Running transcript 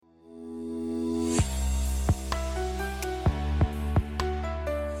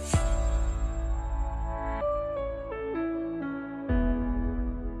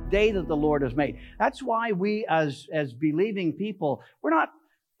day that the Lord has made. That's why we as believing people, we're not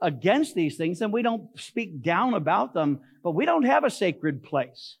against these things and we don't speak down about them, but we don't have a sacred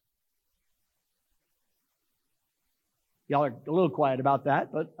place. Y'all are a little quiet about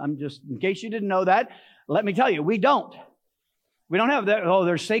that, but I'm just, in case you didn't know that, let me tell you, we don't. We don't have that,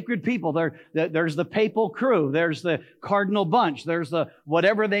 there's sacred people. There's the papal crew. There's the cardinal bunch. There's the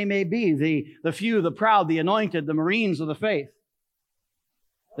whatever they may be, the few, the proud, the anointed, the Marines of the faith.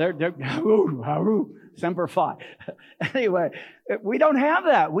 They're Semper Fi. Anyway, we don't have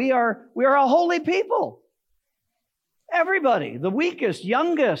that. We are a holy people. Everybody, the weakest,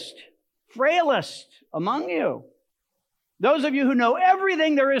 youngest, frailest among you. Those of you who know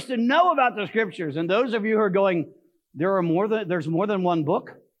everything there is to know about the Scriptures, and those of you who are going, there's more than one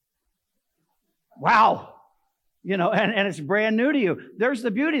book. Wow. And it's brand new to you. There's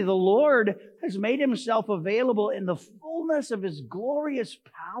the beauty. The Lord has made himself available in the fullness of his glorious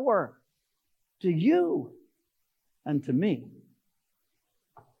power to you and to me.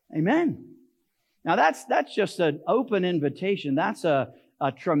 Amen. Now that's just an open invitation. That's a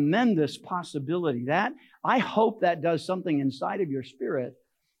tremendous possibility. That I hope that does something inside of your spirit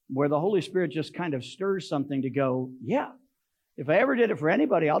where the Holy Spirit just kind of stirs something to go, yeah, if I ever did it for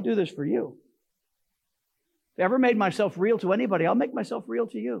anybody, I'll do this for you. If I ever made myself real to anybody, I'll make myself real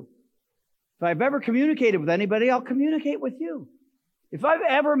to you. If I've ever communicated with anybody, I'll communicate with you. If I've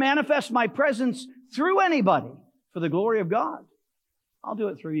ever manifest my presence through anybody for the glory of God, I'll do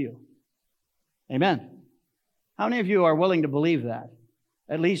it through you. Amen. How many of you are willing to believe that?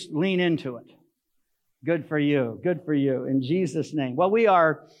 At least lean into it. Good for you. Good for you. In Jesus' name. Well, we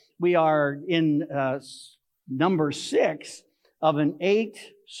are in number 6 of an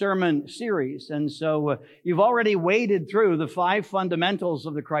 8-sermon series. And so you've already waded through the 5 fundamentals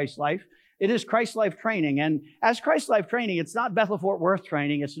of the Christ life. It is Christ life training. And as Christ life training, it's not Bethel Fort Worth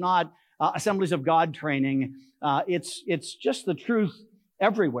training. It's not Assemblies of God training. It's just the truth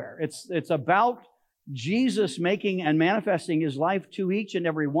everywhere. It's about Jesus making and manifesting his life to each and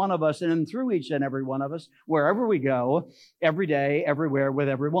every one of us and through each and every one of us, wherever we go, every day, everywhere, with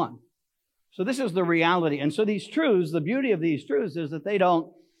everyone. So this is the reality. And so these truths, the beauty of these truths is that they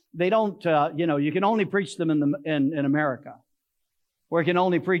don't, you can only preach them in America, or you can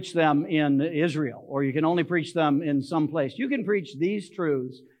only preach them in Israel, or you can only preach them in some place. You can preach these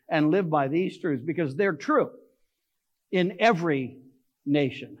truths and live by these truths because they're true in every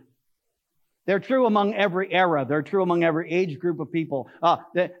nation. They're true among every era. They're true among every age group of people.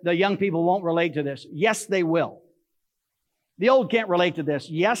 The young people won't relate to this. Yes, they will. The old can't relate to this.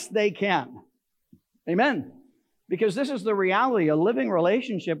 Yes, they can. Amen. Because this is the reality. A living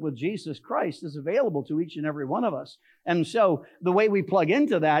relationship with Jesus Christ is available to each and every one of us. And so the way we plug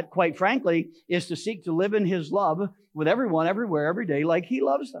into that, quite frankly, is to seek to live in his love with everyone, everywhere, every day, like he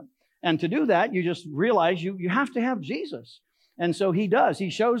loves them. And to do that, you just realize you have to have Jesus. And so he does. He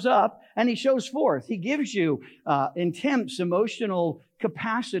shows up and he shows forth. He gives you intense emotional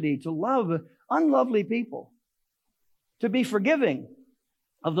capacity to love unlovely people, to be forgiving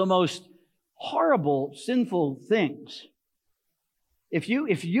of the most horrible, sinful things. If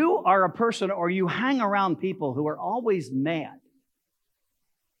you are a person or you hang around people who are always mad,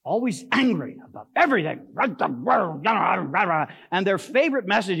 always angry about everything, and their favorite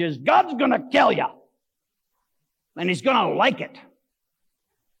message is, God's going to kill you. And he's going to like it.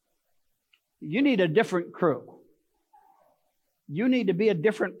 You need a different crew. You need to be a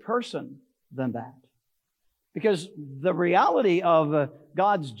different person than that. Because the reality of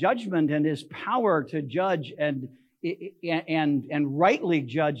God's judgment and his power to judge and rightly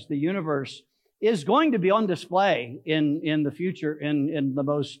judge the universe is going to be on display in the future in the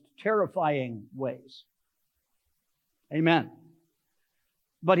most terrifying ways. Amen.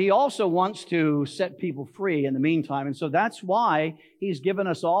 But he also wants to set people free in the meantime. And so that's why he's given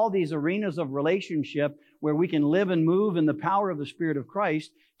us all these arenas of relationship where we can live and move in the power of the Spirit of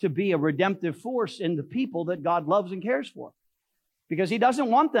Christ to be a redemptive force in the people that God loves and cares for. Because he doesn't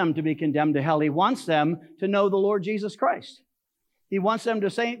want them to be condemned to hell. He wants them to know the Lord Jesus Christ. He wants them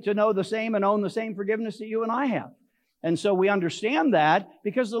to know the same and own the same forgiveness that you and I have. And so we understand that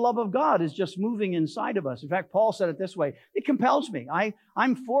because the love of God is just moving inside of us. In fact, Paul said it this way, it compels me.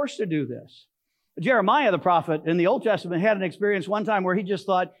 I'm forced to do this. Jeremiah, the prophet in the Old Testament, had an experience one time where he just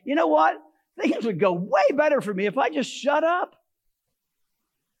thought, you know what? Things would go way better for me if I just shut up.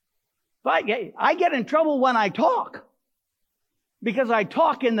 I get in trouble when I talk because I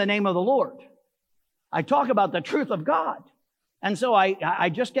talk in the name of the Lord. I talk about the truth of God. And so I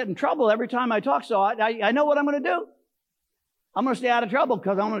just get in trouble every time I talk. So I know what I'm going to do. I'm going to stay out of trouble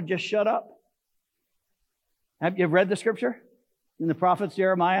because I'm going to just shut up. Have you read the scripture? in the prophet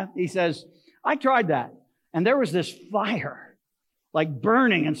Jeremiah? He says, I tried that. And there was this fire, like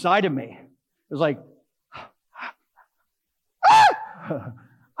burning inside of me. It was like,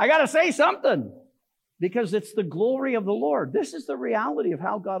 I got to say something, because it's the glory of the Lord. This is the reality of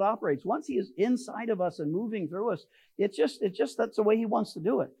how God operates. Once He is inside of us and moving through us, it's just that's the way He wants to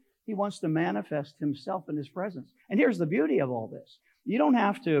do it. He wants to manifest Himself in His presence. And here's the beauty of all this. You don't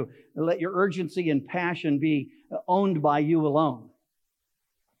have to let your urgency and passion be owned by you alone.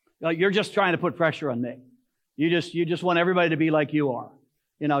 You're just trying to put pressure on me. You just want everybody to be like you are.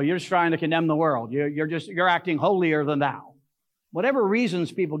 You're just trying to condemn the world. You're acting holier than thou. Whatever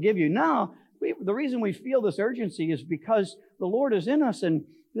reasons people give you. No, the reason we feel this urgency is because the Lord is in us, and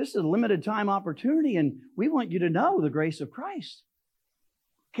this is a limited time opportunity, and we want you to know the grace of Christ.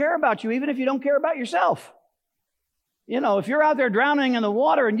 Care about you even if you don't care about yourself. If you're out there drowning in the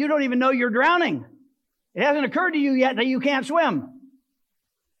water and you don't even know you're drowning, it hasn't occurred to you yet that you can't swim.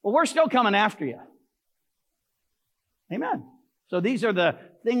 Well, we're still coming after you. Amen. So these are the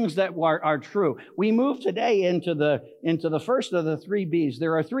things that are true. We move today into the first of the three B's.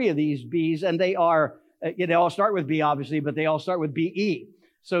 There are three of these B's, and they all start with B, obviously, but they all start with B-E.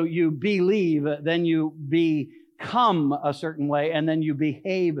 So you believe, then you become a certain way, and then you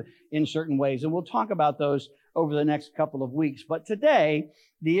behave in certain ways. And we'll talk about those over the next couple of weeks. But today,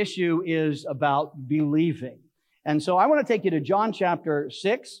 the issue is about believing. And so I want to take you to John chapter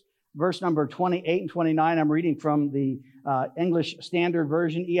 6, verse number 28 and 29. I'm reading from the English Standard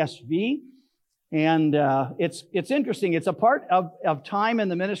Version, ESV. And it's interesting. It's a part of time in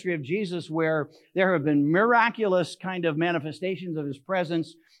the ministry of Jesus where there have been miraculous kind of manifestations of His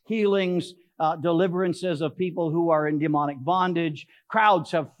presence, healings, deliverances of people who are in demonic bondage.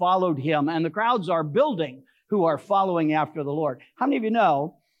 Crowds have followed Him, and the crowds are building who are following after the Lord. How many of you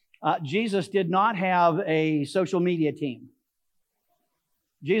know Jesus did not have a social media team?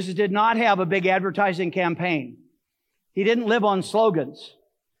 Jesus did not have a big advertising campaign. He didn't live on slogans.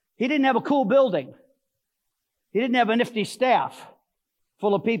 He didn't have a cool building. He didn't have a nifty staff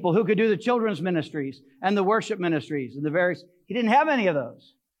full of people who could do the children's ministries and the worship ministries and He didn't have any of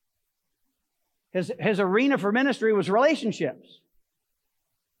those. His arena for ministry was relationships.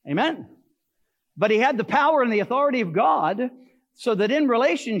 Amen. But He had the power and the authority of God, so that in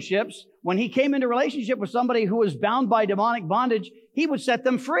relationships, when He came into relationship with somebody who was bound by demonic bondage, He would set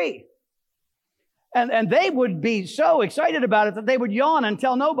them free. And they would be so excited about it that they would yawn and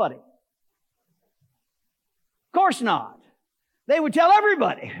tell nobody. Of course not. They would tell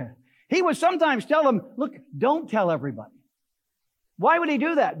everybody. He would sometimes tell them, look, don't tell everybody. Why would He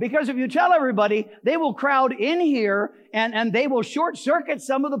do that? Because if you tell everybody, they will crowd in here and they will short circuit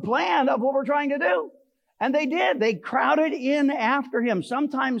some of the plan of what we're trying to do. And they did. They crowded in after Him,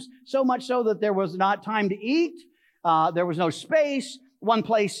 sometimes so much so that there was not time to eat. There was no space. One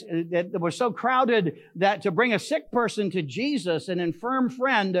place that was so crowded that to bring a sick person to Jesus, an infirm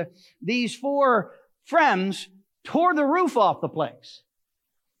friend, these four friends tore the roof off the place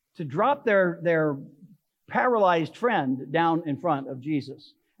to drop their paralyzed friend down in front of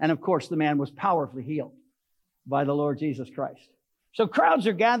Jesus. And of course, the man was powerfully healed by the Lord Jesus Christ. So crowds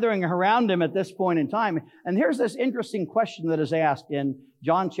are gathering around Him at this point in time. And here's this interesting question that is asked in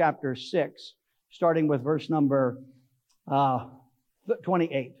John chapter 6, starting with verse number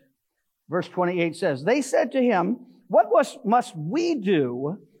 28. Verse 28 says, they said to Him, what must we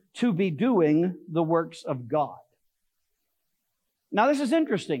do to be doing the works of God? Now, this is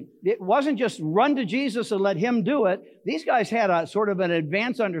interesting. It wasn't just run to Jesus and let Him do it. These guys had a sort of an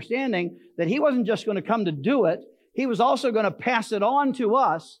advanced understanding that He wasn't just going to come to do it. He was also going to pass it on to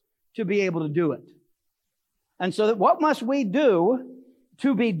us to be able to do it. And so what must we do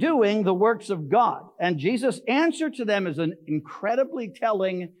to be doing the works of God? And Jesus' answer to them is an incredibly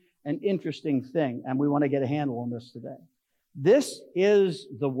telling and interesting thing. And we want to get a handle on this today. This is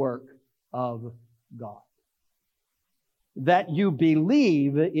the work of God, that you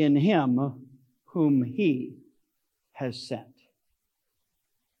believe in Him whom He has sent.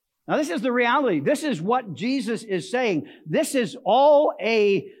 Now, this is the reality. This is what Jesus is saying. This is all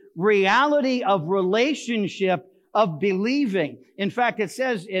a reality of relationship, of believing. In fact, it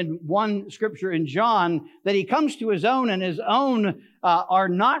says in one scripture in John that He comes to His own, and His own are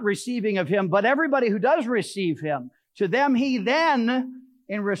not receiving of Him, but everybody who does receive Him, to them He then,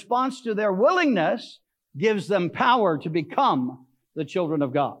 in response to their willingness, gives them power to become the children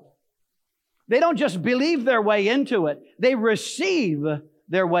of God. They don't just believe their way into it. They receive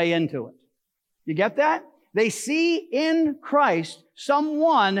their way into it. You get that? They see in Christ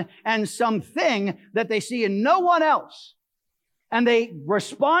someone and something that they see in no one else. And they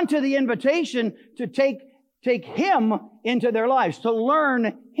respond to the invitation to take take Him into their lives, to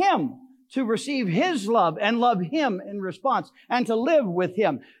learn Him, to receive His love and love Him in response, and to live with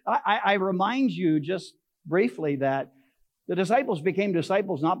Him. I remind you just briefly that the disciples became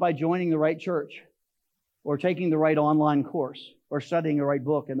disciples not by joining the right church or taking the right online course or studying the right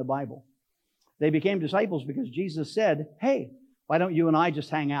book in the Bible. They became disciples because Jesus said, hey, why don't you and I just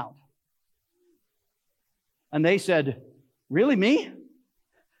hang out? And they said, really, me?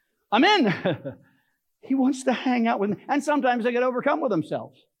 I'm in. He wants to hang out with me. And sometimes they get overcome with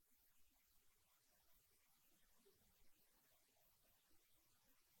themselves.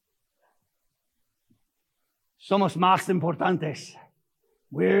 Somos más importantes.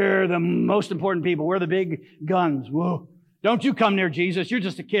 We're the most important people. We're the big guns. Whoa. Don't you come near Jesus. You're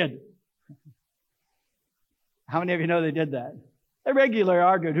just a kid. How many of you know they did that? They regularly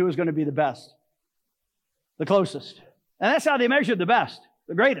argued who was going to be the best, the closest. And that's how they measured the best,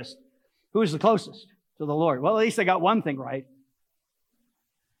 the greatest. Who's the closest to the Lord? Well, at least they got one thing right.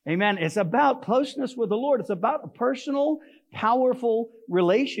 Amen. It's about closeness with the Lord. It's about a personal, powerful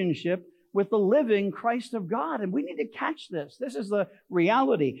relationship with the living Christ of God. And we need to catch this. This is the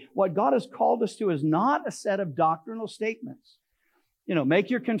reality. What God has called us to is not a set of doctrinal statements. Make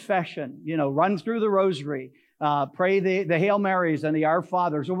your confession, run through the rosary, pray the Hail Marys and the Our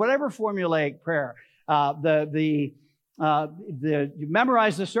Fathers, or whatever formulaic prayer. You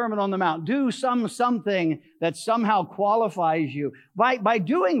memorize the Sermon on the Mount. Do something that somehow qualifies you. By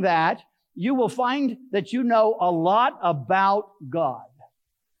doing that, you will find that you know a lot about God.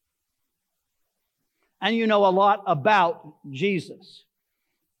 And you know a lot about Jesus.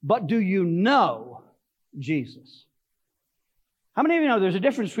 But do you know Jesus? How many of you know there's a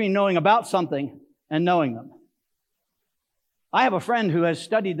difference between knowing about something and knowing them? I have a friend who has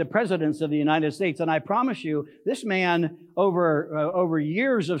studied the presidents of the United States, and I promise you, this man, over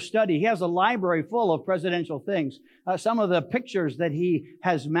years of study, he has a library full of presidential things. Some of the pictures that he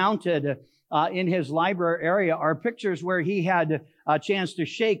has mounted in his library area are pictures where he had a chance to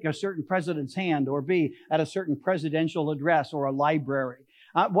shake a certain president's hand or be at a certain presidential address or a library.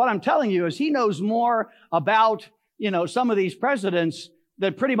 What I'm telling you is he knows more about, some of these presidents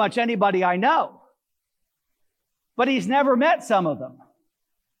than pretty much anybody I know. But he's never met some of them.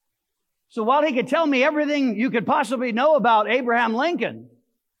 So while he could tell me everything you could possibly know about Abraham Lincoln,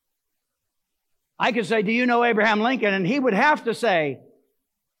 I could say, do you know Abraham Lincoln? And he would have to say,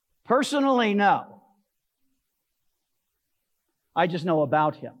 personally, no. I just know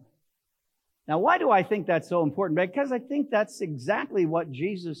about him. Now, why do I think that's so important? Because I think that's exactly what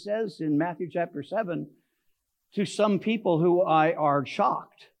Jesus says in Matthew chapter 7 to some people who are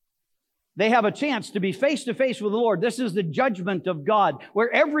shocked. They have a chance to be face to face with the Lord. This is the judgment of God,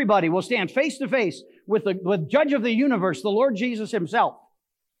 where everybody will stand face to face with the judge of the universe, the Lord Jesus Himself.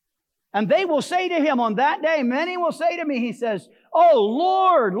 And they will say to Him on that day, many will say to me, he says, oh,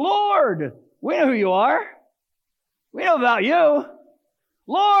 Lord, Lord, we know who you are. We know about you.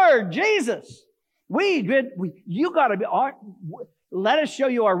 Lord Jesus, you got to be, let us show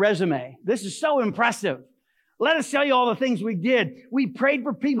you our resume. This is so impressive. Let us tell you all the things we did. We prayed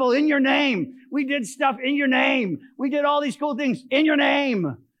for people in your name. We did stuff in your name. We did all these cool things in your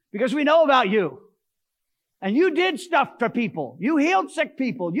name because we know about you. And you did stuff for people. You healed sick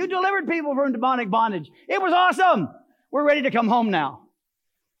people. You delivered people from demonic bondage. It was awesome. We're ready to come home now.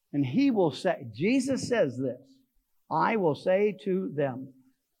 And He will say, Jesus says this, I will say to them,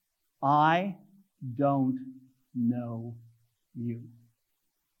 I don't know you.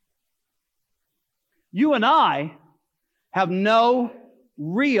 You and I have no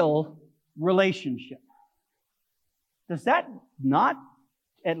real relationship. Does that not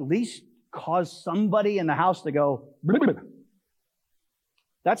at least cause somebody in the house to go,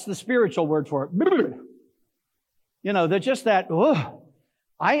 that's the spiritual word for it. They're just that,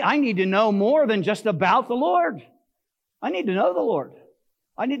 I need to know more than just about the Lord. I need to know the Lord.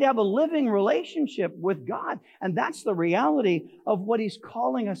 I need to have a living relationship with God. And that's the reality of what He's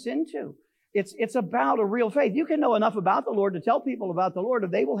calling us into. It's about a real faith. You can know enough about the Lord to tell people about the Lord,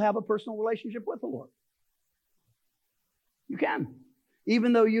 and they will have a personal relationship with the Lord. You can,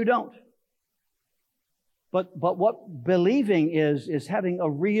 even though you don't. But what believing is having a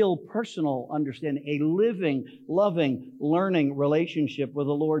real personal understanding, a living, loving, learning relationship with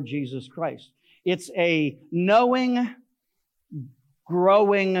the Lord Jesus Christ. It's a knowing,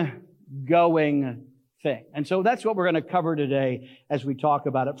 growing, going thing. And so that's what we're going to cover today as we talk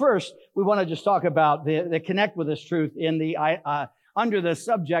about it. First, we want to just talk about the connect with this truth in the under the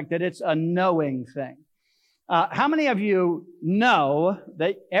subject that it's a knowing thing. How many of you know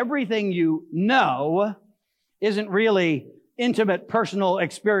that everything you know isn't really intimate, personal,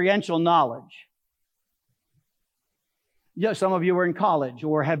 experiential knowledge? Yeah, some of you were in college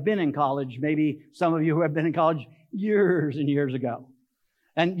or have been in college. Maybe some of you who have been in college years and years ago.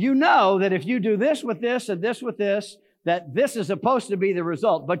 And you know that if you do this with this and this with this, that this is supposed to be the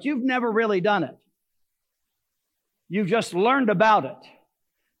result, but you've never really done it. You've just learned about it.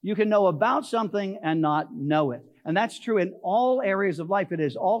 You can know about something and not know it. And that's true in all areas of life. It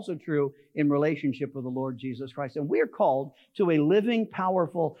is also true in relationship with the Lord Jesus Christ. And we are called to a living,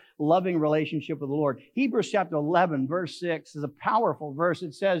 powerful, loving relationship with the Lord. Hebrews chapter 11, verse 6 is a powerful verse.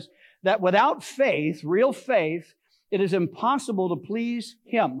 It says that without faith, real faith, it is impossible to please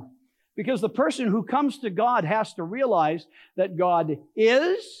Him. Because the person who comes to God has to realize that God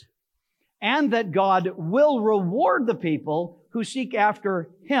is and that God will reward the people who seek after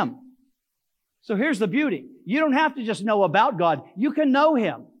Him. So here's the beauty. You don't have to just know about God. You can know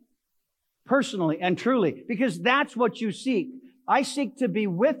Him personally and truly, because that's what you seek. I seek to be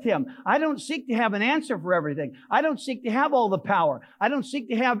with Him. I don't seek to have an answer for everything. I don't seek to have all the power. I don't seek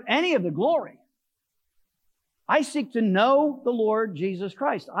to have any of the glory. I seek to know the Lord Jesus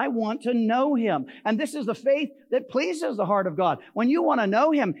Christ. I want to know Him. And this is the faith that pleases the heart of God. When you want to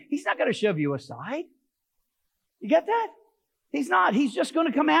know Him, He's not going to shove you aside. You get that? He's not. He's just going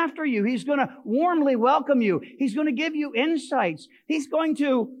to come after you. He's going to warmly welcome you. He's going to give you insights. He's going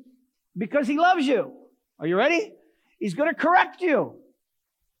to, because He loves you. Are you ready? He's going to correct you.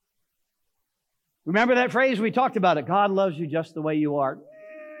 Remember that phrase? We talked about it. God loves you just the way you are.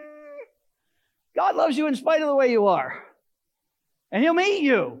 God loves you in spite of the way you are. And He'll meet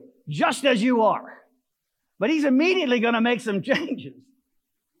you just as you are. But He's immediately going to make some changes.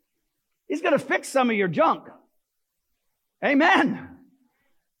 He's going to fix some of your junk. Amen.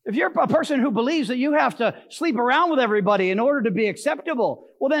 If you're a person who believes that you have to sleep around with everybody in order to be acceptable,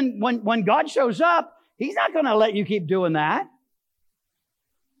 well then when God shows up, He's not going to let you keep doing that.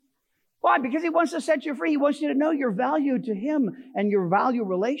 Why? Because He wants to set you free. He wants you to know your value to Him, and your value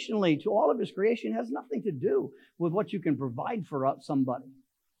relationally to all of His creation has nothing to do with what you can provide for somebody.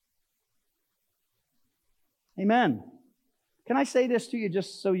 Amen. Can I say this to you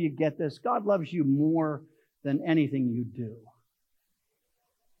just so you get this? God loves you more than anything you do.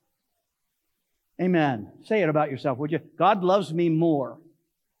 Amen. Say it about yourself, would you? God loves me more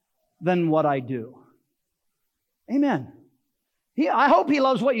than what I do. Amen. I hope He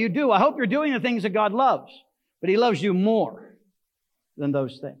loves what you do. I hope you're doing the things that God loves. But He loves you more than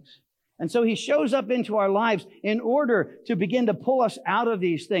those things. And so He shows up into our lives in order to begin to pull us out of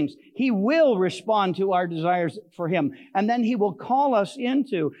these things. He will respond to our desires for Him. And then He will call us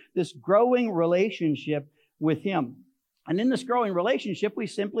into this growing relationship with Him. And in this growing relationship, we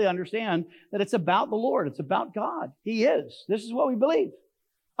simply understand that it's about the Lord. It's about God. He is. This is what we believe.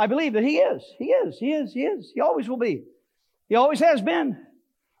 I believe that He is. He is. He is. He is. He always will be. He always has been.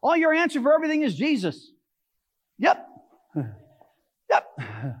 All your answer for everything is Jesus. Yep. Yep.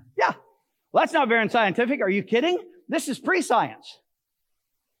 Yeah. Well, that's not very scientific. Are you kidding? This is pre-science.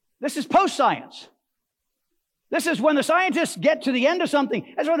 This is post-science. This is when the scientists get to the end of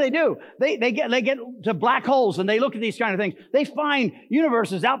something. That's what they do. They get to black holes and they look at these kind of things. They find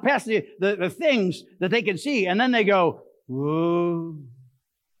universes out past the things that they can see. And then they go, whoa,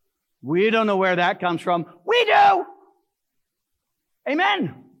 we don't know where that comes from. We do.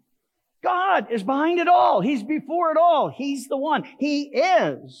 Amen. God is behind it all. He's before it all. He's the one. He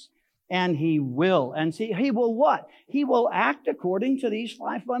is. And He will. And see, He will what? He will act according to these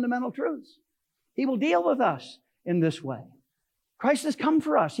 5 fundamental truths. He will deal with us in this way. Christ has come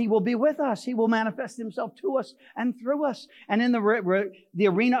for us. He will be with us. He will manifest Himself to us and through us. And in the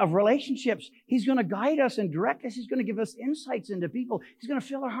arena of relationships, He's going to guide us and direct us. He's going to give us insights into people. He's going to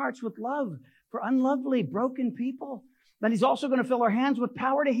fill our hearts with love for unlovely, broken people. Then He's also going to fill our hands with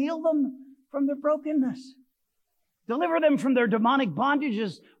power to heal them from their brokenness. Deliver them from their demonic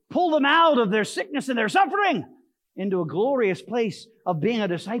bondages. Pull them out of their sickness and their suffering into a glorious place of being a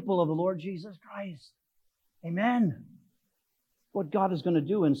disciple of the Lord Jesus Christ. Amen. What God is going to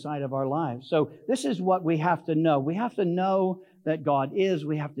do inside of our lives. So this is what we have to know. We have to know that God is.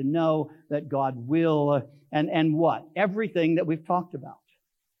 We have to know that God will. And what? Everything that we've talked about.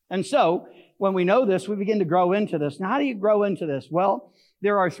 And so when we know this, we begin to grow into this. Now, how do you grow into this? Well,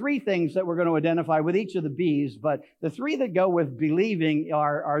 there are 3 things that we're going to identify with each of the B's, but the 3 that go with believing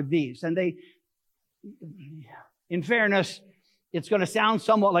are these. And they, in fairness, it's going to sound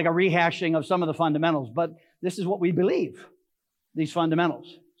somewhat like a rehashing of some of the fundamentals, but this is what we believe, these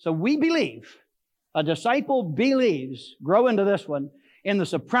fundamentals. So we believe, a disciple believes, grow into this one, in the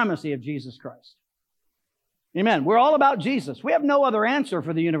supremacy of Jesus Christ. Amen. We're all about Jesus. We have no other answer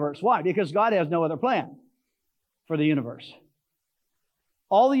for the universe. Why? Because God has no other plan for the universe.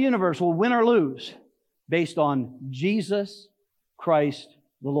 All the universe will win or lose based on Jesus Christ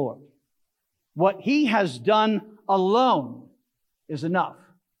the Lord. What He has done alone is enough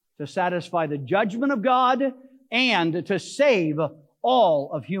to satisfy the judgment of God and to save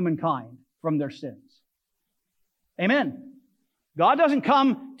all of humankind from their sins. Amen. God doesn't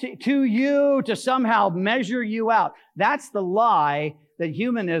come to you to somehow measure you out. That's the lie that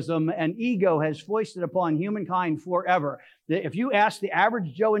humanism and ego has foisted upon humankind forever. If you ask the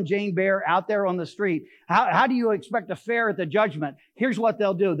average Joe and Jane Bear out there on the street, how do you expect to fare at the judgment? Here's what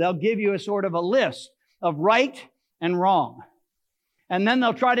they'll do. They'll give you a sort of a list of right and wrong. And then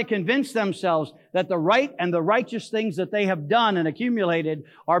they'll try to convince themselves that the right and the righteous things that they have done and accumulated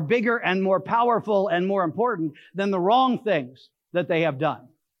are bigger and more powerful and more important than the wrong things that they have done.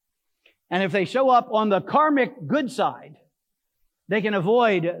 And if they show up on the karmic good side, they can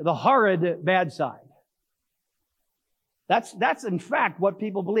avoid the horrid bad side. That's in fact what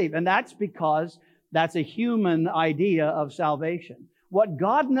people believe. And that's because that's a human idea of salvation. What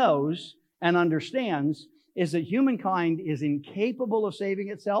God knows and understands is that humankind is incapable of saving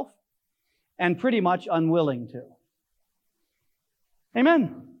itself and pretty much unwilling to.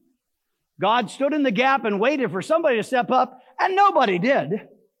 Amen. God stood in the gap and waited for somebody to step up, and nobody did.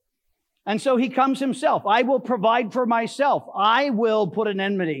 And so He comes Himself. I will provide for myself. I will put an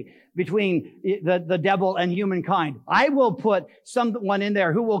enmity between the devil and humankind. I will put someone in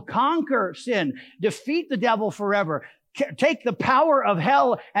there who will conquer sin, defeat the devil forever, take the power of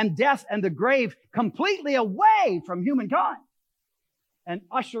hell and death and the grave completely away from humankind, and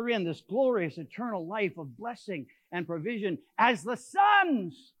usher in this glorious eternal life of blessing and provision as the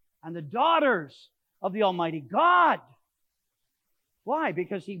sons and the daughters of the Almighty God. Why?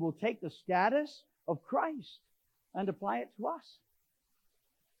 Because He will take the status of Christ and apply it to us.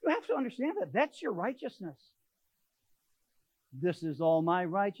 You have to understand that. That's your righteousness. This is all my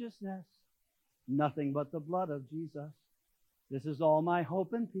righteousness, nothing but the blood of Jesus. This is all my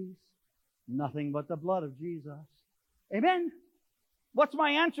hope and peace, nothing but the blood of Jesus. Amen. What's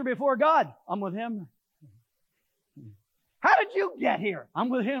my answer before God? I'm with Him. How did you get here? I'm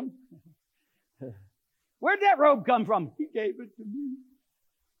with Him. Where'd that robe come from? He gave it to me.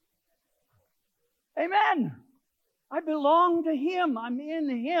 Amen. I belong to Him. I'm in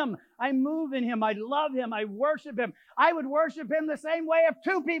Him. I move in Him. I love Him. I worship Him. I would worship Him the same way if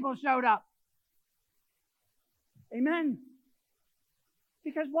two people showed up. Amen.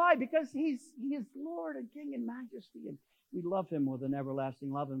 Because why? Because He is Lord and King and Majesty, and we love Him with an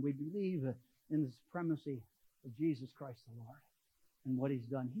everlasting love, and we believe in the supremacy of Jesus Christ the Lord and what He's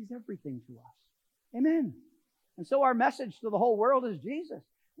done. He's everything to us. Amen. And so our message to the whole world is Jesus.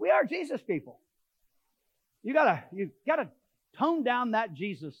 We are Jesus people. You gotta tone down that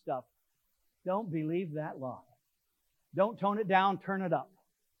Jesus stuff. Don't believe that lie. Don't tone it down, turn it up.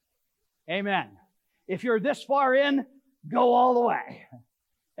 Amen. If you're this far in, go all the way.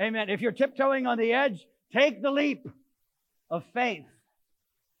 Amen. If you're tiptoeing on the edge, take the leap of faith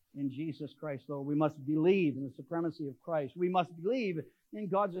in Jesus Christ, Lord. We must believe in the supremacy of Christ. We must believe in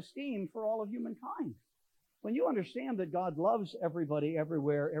God's esteem for all of humankind. When you understand that God loves everybody,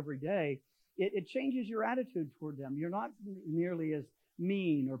 everywhere, every day, it changes your attitude toward them. You're not nearly as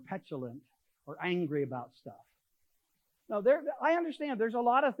mean or petulant or angry about stuff. No, I understand there's a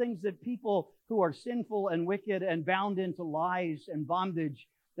lot of things that people who are sinful and wicked and bound into lies and bondage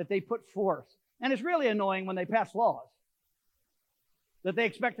that they put forth. And it's really annoying when they pass laws that they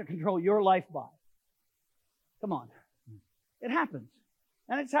expect to control your life by. Come on. It happens.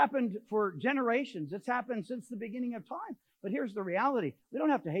 And it's happened for generations. It's happened since the beginning of time. But here's the reality. We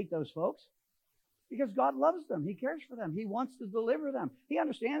don't have to hate those folks because God loves them. He cares for them. He wants to deliver them. He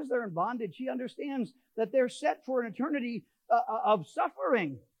understands they're in bondage. He understands that they're set for an eternity of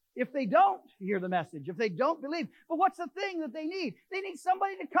suffering if they don't hear the message, if they don't believe. But what's the thing that they need? They need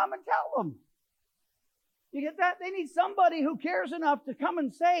somebody to come and tell them. You get that? They need somebody who cares enough to come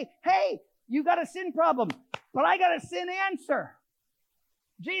and say, hey, you got a sin problem, but I got a sin answer.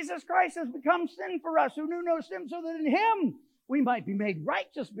 Jesus Christ has become sin for us who knew no sin, so that in Him we might be made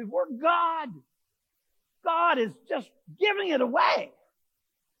righteous before God. God is just giving it away.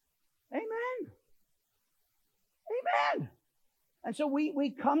 Amen. Amen. And so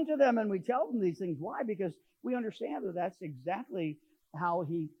we come to them and we tell them these things. Why? Because we understand that that's exactly how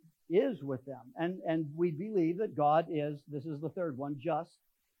He is with them. And we believe that God is, this is the third one, just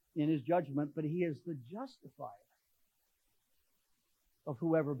in His judgment, but He is the justifier of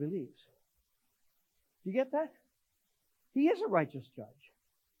whoever believes. Do you get that? He is a righteous judge.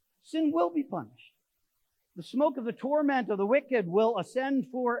 Sin will be punished. The smoke of the torment of the wicked will ascend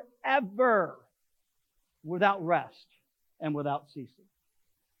forever without rest and without ceasing.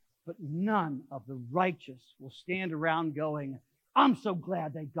 But none of the righteous will stand around going, I'm so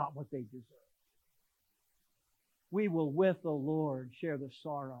glad they got what they deserve. We will, with the Lord, share the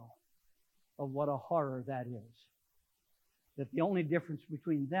sorrow of what a horror that is. That the only difference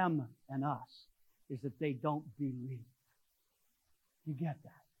between them and us is that they don't believe. You get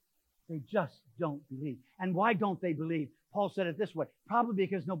that? They just don't believe. And why don't they believe? Paul said it this way, probably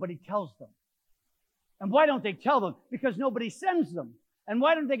because nobody tells them. And why don't they tell them? Because nobody sends them. And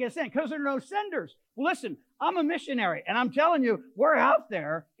why don't they get sent? Because there are no senders. Well, listen, I'm a missionary, and I'm telling you, we're out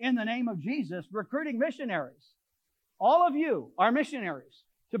there in the name of Jesus recruiting missionaries. All of you are missionaries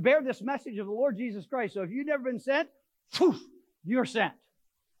to bear this message of the Lord Jesus Christ. So if you've never been sent, poof, you're sent.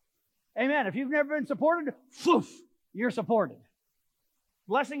 Amen. If you've never been supported, poof, you're supported.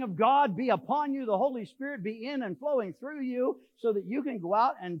 Blessing of God be upon you, the Holy Spirit be in and flowing through you so that you can go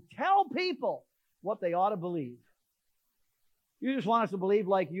out and tell people what they ought to believe. You just want us to believe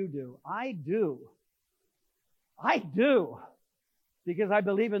like you do. I do. I do. Because I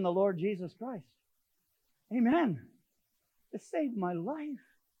believe in the Lord Jesus Christ. Amen. It saved my life.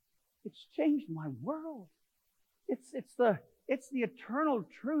 It's changed my world. It's the eternal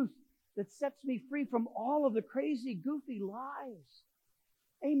truth that sets me free from all of the crazy, goofy lies.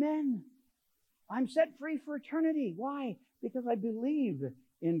 Amen. I'm set free for eternity. Why? Because I believe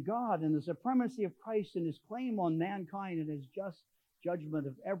in God and the supremacy of Christ and His claim on mankind and His just judgment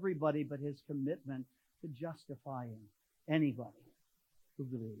of everybody, but His commitment to justifying anybody who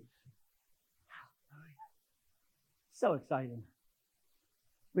believes. So exciting.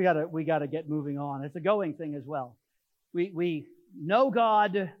 We gotta get moving on. It's a going thing as well. We know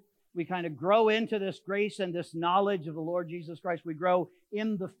God. We kind of grow into this grace and this knowledge of the Lord Jesus Christ. We grow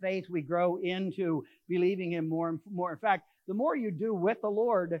in the faith. We grow into believing Him more and more. In fact, the more you do with the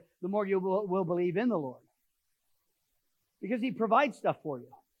Lord, the more you will believe in the Lord. Because He provides stuff for you.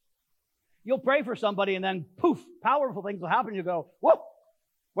 You'll pray for somebody and then poof, powerful things will happen. You go, whoa,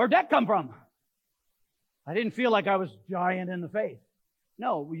 where'd that come from? I didn't feel like I was giant in the faith.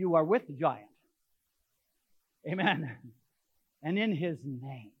 No, you are with the giant. Amen. And in His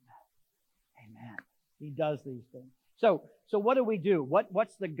name. Amen. He does these things. So what do we do?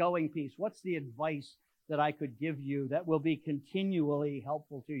 What's the going piece? What's the advice that I could give you that will be continually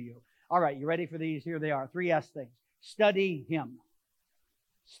helpful to you? All right, you ready for these? Here they are. 3 S things. Study Him.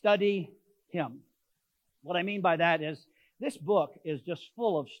 Study Him. What I mean by that is this book is just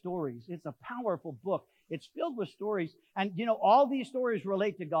full of stories. It's a powerful book. It's filled with stories. And you know, all these stories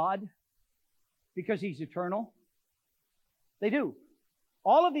relate to God because He's eternal. They do.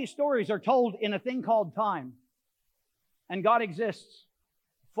 All of these stories are told in a thing called time. And God exists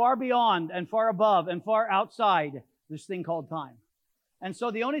far beyond and far above and far outside this thing called time. And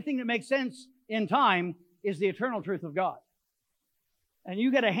so the only thing that makes sense in time is the eternal truth of God. And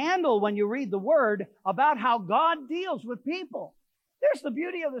you get a handle when you read the Word about how God deals with people. There's the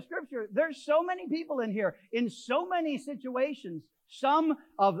beauty of the Scripture. There's so many people in here in so many situations. Some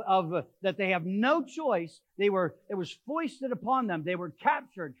of that they have no choice. It was foisted upon them. They were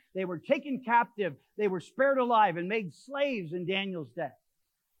captured. They were taken captive. They were spared alive and made slaves in Daniel's day.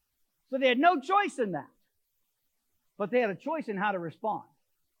 So they had no choice in that. But they had a choice in how to respond.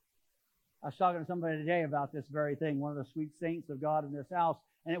 I was talking to somebody today about this very thing, one of the sweet saints of God in this house.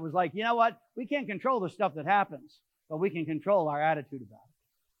 And it was like, you know what? We can't control the stuff that happens, but we can control our attitude about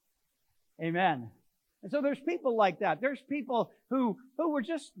it. Amen. And so there's people like that. There's people who were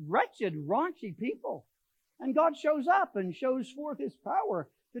just wretched, raunchy people. And God shows up and shows forth His power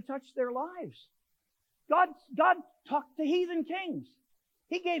to touch their lives. God talked to heathen kings.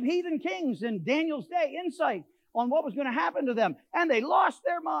 He gave heathen kings in Daniel's day insight on what was going to happen to them. And they lost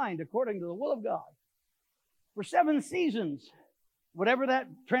their mind according to the will of God. For 7 seasons, whatever that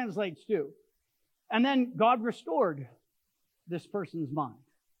translates to. And then God restored this person's mind.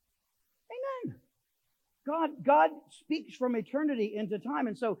 God speaks from eternity into time.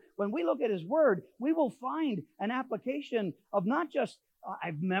 And so when we look at His Word, we will find an application of not just,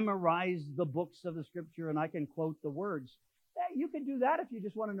 I've memorized the books of the Scripture and I can quote the words. You can do that if you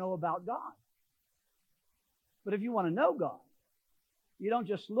just want to know about God. But if you want to know God, you don't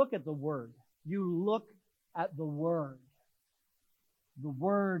just look at the Word. You look at the Word. The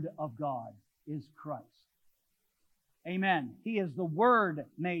Word of God is Christ. Amen. He is the Word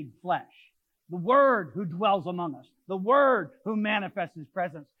made flesh. The Word who dwells among us. The Word who manifests His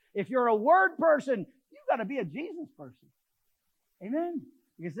presence. If you're a Word person, you've got to be a Jesus person. Amen.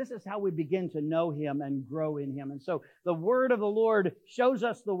 Because this is how we begin to know Him and grow in Him. And so the Word of the Lord shows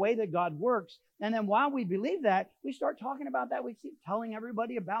us the way that God works. And then while we believe that, we start talking about that. We keep telling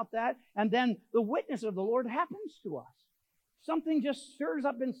everybody about that. And then the witness of the Lord happens to us. Something just stirs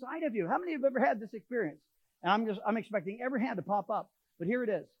up inside of you. How many have ever had this experience? And I'm expecting every hand to pop up, but here it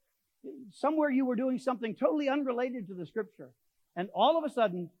is. Somewhere you were doing something totally unrelated to the Scripture, and all of a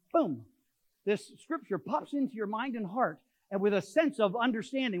sudden, boom, this Scripture pops into your mind and heart, and with a sense of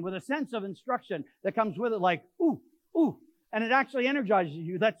understanding, with a sense of instruction that comes with it, like, ooh, ooh, and it actually energizes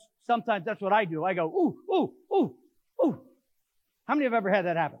you. Sometimes that's what I do. I go, ooh, ooh, ooh, ooh. How many have ever had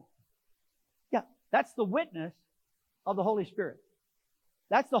that happen? Yeah, that's the witness of the Holy Spirit.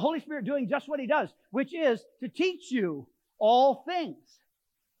 That's the Holy Spirit doing just what He does, which is to teach you all things.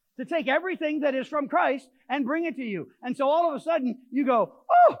 To take everything that is from Christ and bring it to you. And so all of a sudden you go,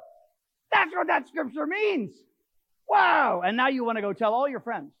 oh, that's what that Scripture means. Wow. And now you want to go tell all your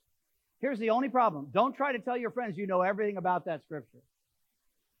friends. Here's the only problem. Don't try to tell your friends you know everything about that Scripture.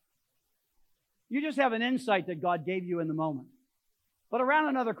 You just have an insight that God gave you in the moment. But around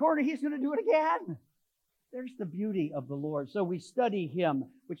another corner, He's going to do it again. There's the beauty of the Lord. So we study Him,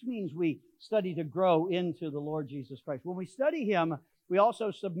 which means we study to grow into the Lord Jesus Christ. When we study Him, we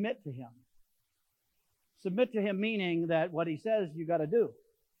also submit to Him. Submit to Him meaning that what He says, you got to do.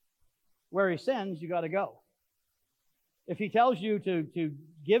 Where He sends, you got to go. If He tells you to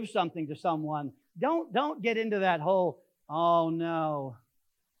give something to someone, don't get into that whole, oh no,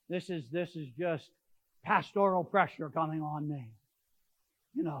 this is just pastoral pressure coming on me.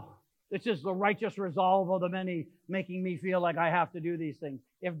 You know, this is the righteous resolve of the many making me feel like I have to do these things.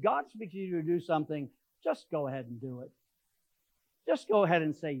 If God speaks to you to do something, just go ahead and do it. Just go ahead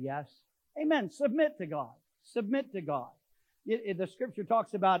and say yes. Amen. Submit to God. Submit to God. The Scripture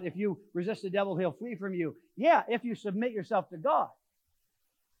talks about if you resist the devil, he'll flee from you. Yeah, if you submit yourself to God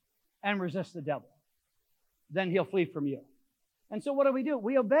and resist the devil, then he'll flee from you. And so what do?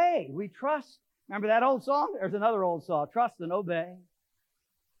 We obey. We trust. Remember that old song? There's another old song. Trust and obey.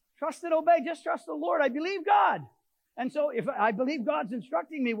 Trust and obey. Just trust the Lord. I believe God. And so if I believe God's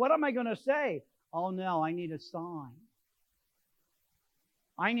instructing me, what am I going to say? Oh no, I need a sign.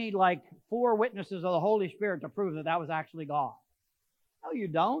 I need like 4 witnesses of the Holy Spirit to prove that was actually God. No, you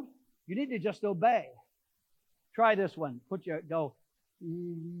don't. You need to just obey. Try this one. Put your tongue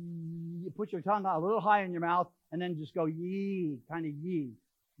out a little high in your mouth and then just go yee, kind of yee.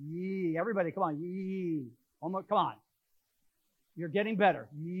 Yee. Everybody, come on, yee. One more, come on. You're getting better.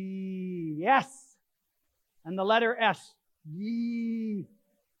 Yee. Yes. And the letter S. Yee.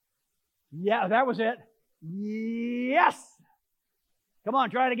 Yeah, that was it. Yes. Come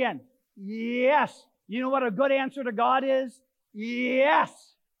on, try it again. Yes. You know what a good answer to God is? Yes.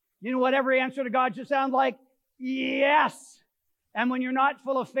 You know what every answer to God should sound like? Yes. And when you're not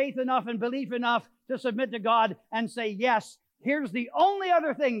full of faith enough and belief enough to submit to God and say yes, here's the only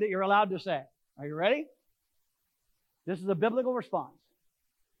other thing that you're allowed to say. Are you ready? This is a biblical response.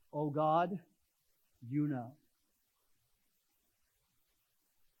 Oh God, you know.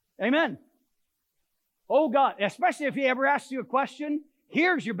 Amen. Oh God, especially if He ever asks you a question,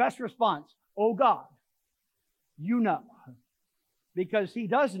 here's your best response. Oh God, you know. Because He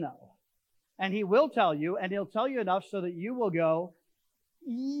does know. And He will tell you, and He'll tell you enough so that you will go,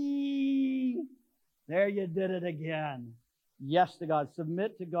 eee, there you did it again. Yes to God.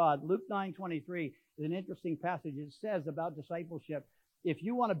 Submit to God. Luke 9:23 is an interesting passage. It says about discipleship, if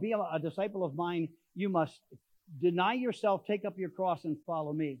you want to be a disciple of mine, you must deny yourself, take up your cross, and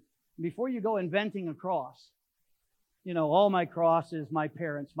follow me. Before you go inventing a cross, you know, all my cross is my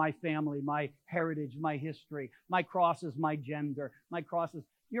parents, my family, my heritage, my history. My cross is my gender.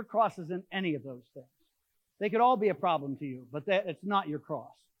 Your cross isn't any of those things. They could all be a problem to you, but it's not your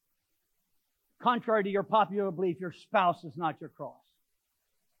cross. Contrary to your popular belief, your spouse is not your cross.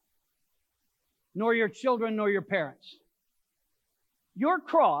 Nor your children, nor your parents. Your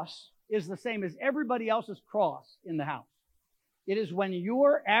cross is the same as everybody else's cross in the house. It is when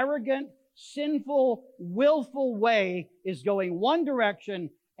your arrogant, sinful, willful way is going one direction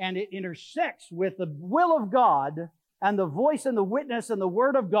and it intersects with the will of God and the voice and the witness and the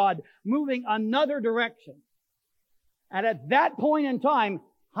word of God moving another direction. And at that point in time,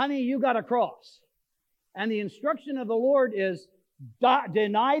 honey, you got a cross. And the instruction of the Lord is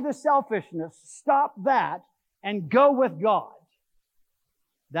deny the selfishness, stop that, and go with God.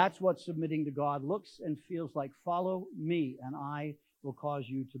 That's what submitting to God looks and feels like. Follow me, and I will cause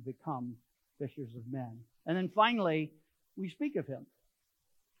you to become fishers of men. And then finally, we speak of Him.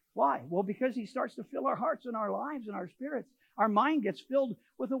 Why? Well, because He starts to fill our hearts and our lives and our spirits. Our mind gets filled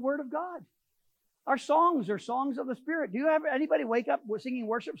with the Word of God. Our songs are songs of the Spirit. Do you have anybody wake up singing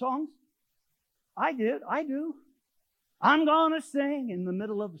worship songs? I do. I'm going to sing in the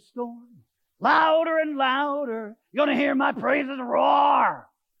middle of the storm. Louder and louder. You're going to hear my praises roar.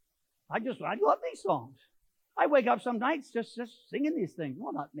 I love these songs. I wake up some nights just singing these things.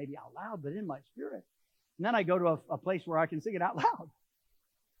 Well, not maybe out loud, but in my spirit. And then I go to a place where I can sing it out loud.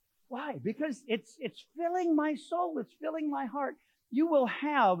 Why? Because it's filling my soul. It's filling my heart. You will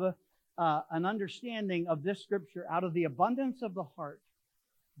have an understanding of this scripture. Out of the abundance of the heart,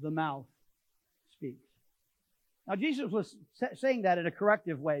 the mouth speaks. Now, Jesus was saying that in a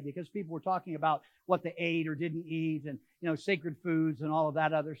corrective way because people were talking about what they ate or didn't eat and, sacred foods and all of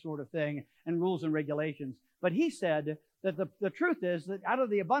that other sort of thing and rules and regulations. But he said that the truth is that out of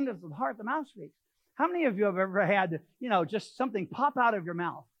the abundance of the heart, the mouth speaks. How many of you have ever had, just something pop out of your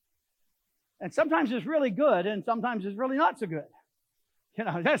mouth? And sometimes it's really good and sometimes it's really not so good.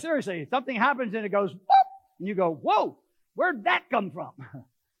 Seriously, something happens and it goes, whoop, and you go, whoa, where'd that come from?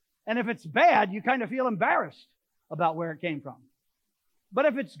 And if it's bad, you kind of feel embarrassed about where it came from. But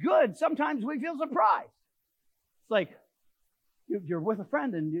if it's good, sometimes we feel surprised. It's like you're with a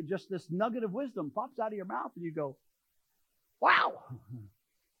friend and just this nugget of wisdom pops out of your mouth and you go, wow,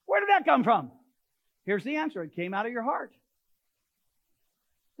 where did that come from? Here's the answer. It came out of your heart.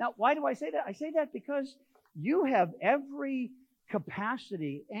 Now, why do I say that? I say that because you have every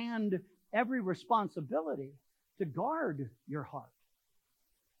capacity and every responsibility to guard your heart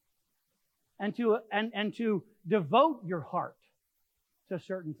and to devote your heart to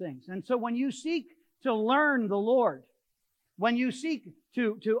certain things. And so when you seek to learn the Lord, when you seek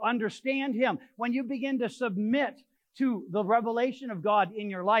to understand Him, when you begin to submit to the revelation of God in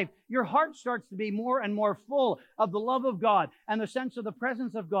your life, your heart starts to be more and more full of the love of God and the sense of the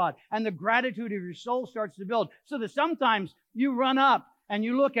presence of God, and the gratitude of your soul starts to build, so that sometimes you run up and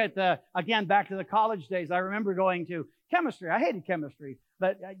you look at again, back to the college days. I remember going to chemistry. I hated chemistry,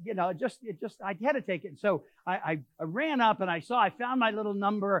 but I had to take it. And so I ran up and I found my little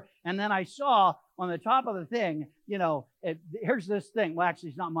number, and then I saw on the top of the thing, here's this thing. Well, actually,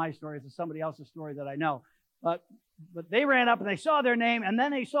 it's not my story. It's somebody else's story that I know. But they ran up and they saw their name, and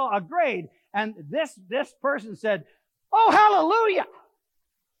then they saw a grade, and this person said, "Oh, hallelujah,"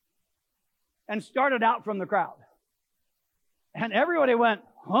 and started out from the crowd. And everybody went,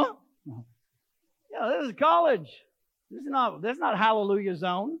 "Huh? This is college. This is not hallelujah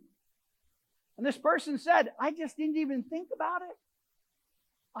zone." And this person said, "I just didn't even think about it.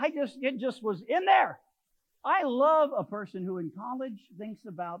 It just was in there." I love a person who in college thinks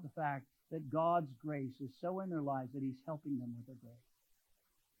about the fact that God's grace is so in their lives that He's helping them with their grace.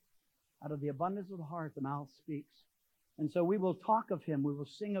 Out of the abundance of the heart, the mouth speaks. And so we will talk of Him. We will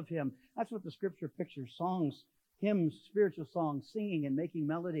sing of Him. That's what the Scripture pictures. Songs, hymns, spiritual songs, singing and making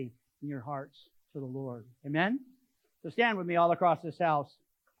melody in your hearts to the Lord. Amen? So stand with me all across this house.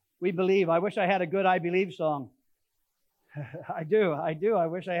 We believe. I wish I had a good I believe song. I do. I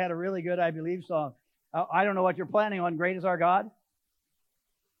wish I had a really good I believe song. I don't know what you're planning on. Great is our God.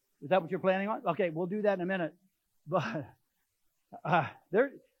 Is that what you're planning on? Okay, we'll do that in a minute. But I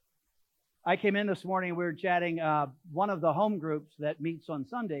came in this morning, we were chatting, one of the home groups that meets on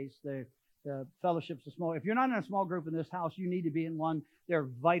Sundays, the fellowships of small. If you're not in a small group in this house, you need to be in one. They're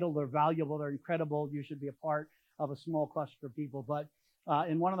vital, they're valuable, they're incredible. You should be a part of a small cluster of people. But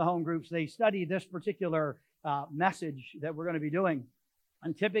in one of the home groups, they study this particular message that we're going to be doing.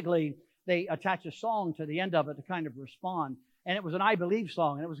 And typically, they attach a song to the end of it to kind of respond. And it was an I Believe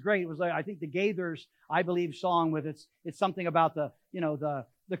song, and it was great. It was like, I think, the Gaithers I Believe song with it's something about the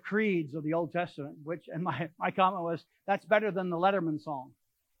creeds of the Old Testament, and my comment was, that's better than the Letterman song.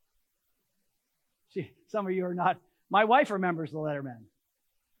 See, some of you are not. My wife remembers the Letterman.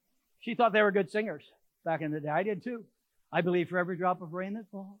 She thought they were good singers back in the day. I did too. I believe for every drop of rain that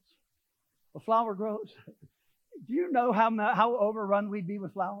falls, a flower grows. Do you know how overrun we'd be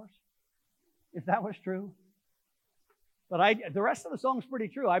with flowers if that was true? But the rest of the song's pretty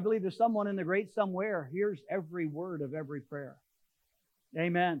true. I believe there's someone in the great somewhere hears every word of every prayer.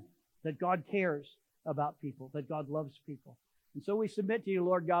 Amen. That God cares about people, that God loves people. And so we submit to you,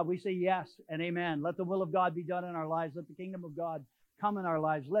 Lord God. We say yes and amen. Let the will of God be done in our lives. Let the kingdom of God come in our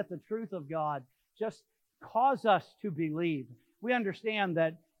lives. Let the truth of God just cause us to believe. We understand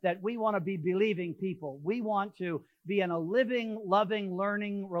that we want to be believing people. We want to be in a living, loving,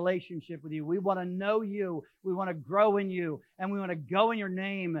 learning relationship with you. We want to know you. We want to grow in you. And we want to go in your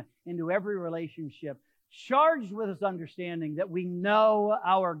name into every relationship, charged with this understanding that we know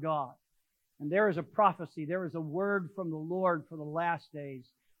our God. And there is a prophecy, there is a word from the Lord for the last days,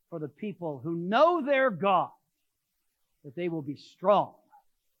 for the people who know their God, that they will be strong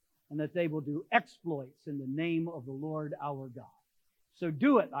and that they will do exploits in the name of the Lord our God. So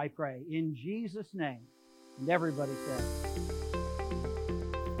do it, I pray, in Jesus' name. And everybody said.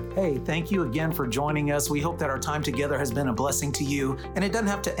 Hey, thank you again for joining us. We hope that our time together has been a blessing to you. And it doesn't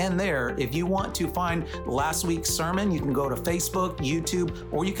have to end there. If you want to find last week's sermon, you can go to Facebook, YouTube,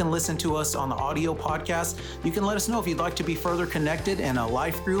 or you can listen to us on the audio podcast. You can let us know if you'd like to be further connected in a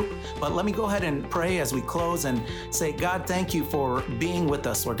life group. But let me go ahead and pray as we close and say, God, thank you for being with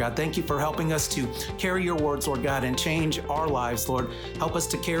us, Lord God. Thank you for helping us to carry your words, Lord God, and change our lives, Lord. Help us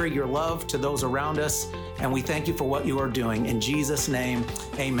to carry your love to those around us. And we thank you for what you are doing. In Jesus' name,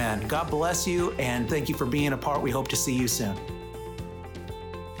 amen. God bless you, and thank you for being a part. We hope to see you soon.